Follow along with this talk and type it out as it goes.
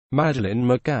Madeleine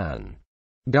McCann.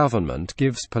 Government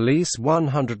gives police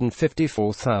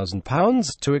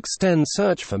 £154,000 to extend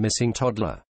search for missing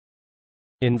toddler.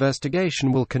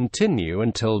 Investigation will continue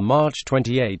until March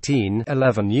 2018,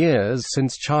 11 years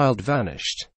since child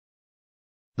vanished.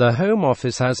 The Home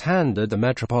Office has handed the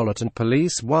Metropolitan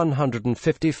Police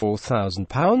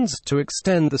 £154,000 to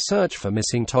extend the search for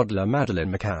missing toddler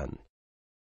Madeleine McCann.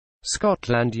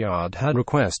 Scotland Yard had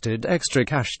requested extra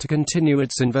cash to continue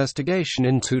its investigation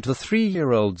into the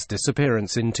 3-year-old's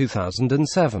disappearance in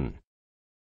 2007.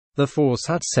 The force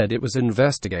had said it was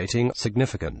investigating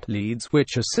significant leads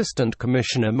which Assistant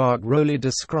Commissioner Mark Rowley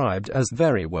described as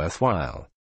very worthwhile.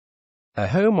 A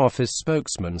Home Office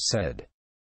spokesman said,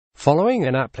 "Following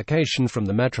an application from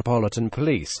the Metropolitan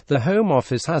Police, the Home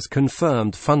Office has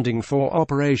confirmed funding for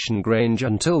Operation Grange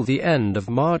until the end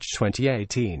of March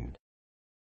 2018.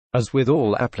 As with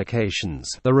all applications,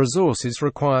 the resources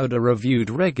required are reviewed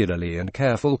regularly and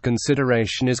careful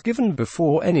consideration is given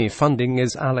before any funding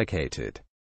is allocated."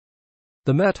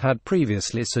 The Met had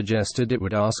previously suggested it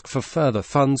would ask for further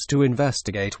funds to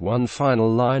investigate one final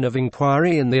line of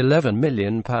inquiry in the £11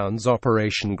 million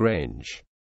Operation Grange.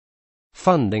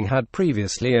 Funding had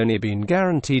previously only been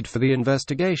guaranteed for the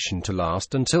investigation to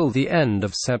last until the end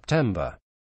of September.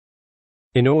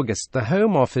 In August, the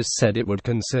Home Office said it would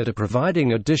consider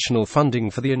providing additional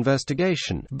funding for the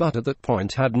investigation, but at that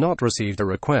point had not received a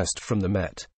request from the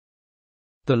Met.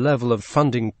 The level of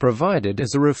funding provided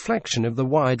is a reflection of the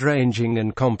wide-ranging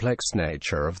and complex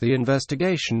nature of the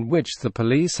investigation which the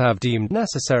police have deemed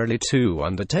necessarily to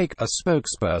undertake, a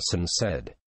spokesperson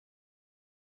said.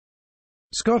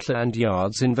 Scotland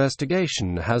Yard's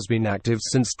investigation has been active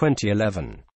since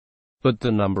 2011. But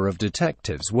the number of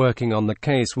detectives working on the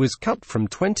case was cut from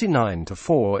 29 to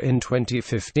 4 in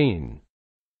 2015.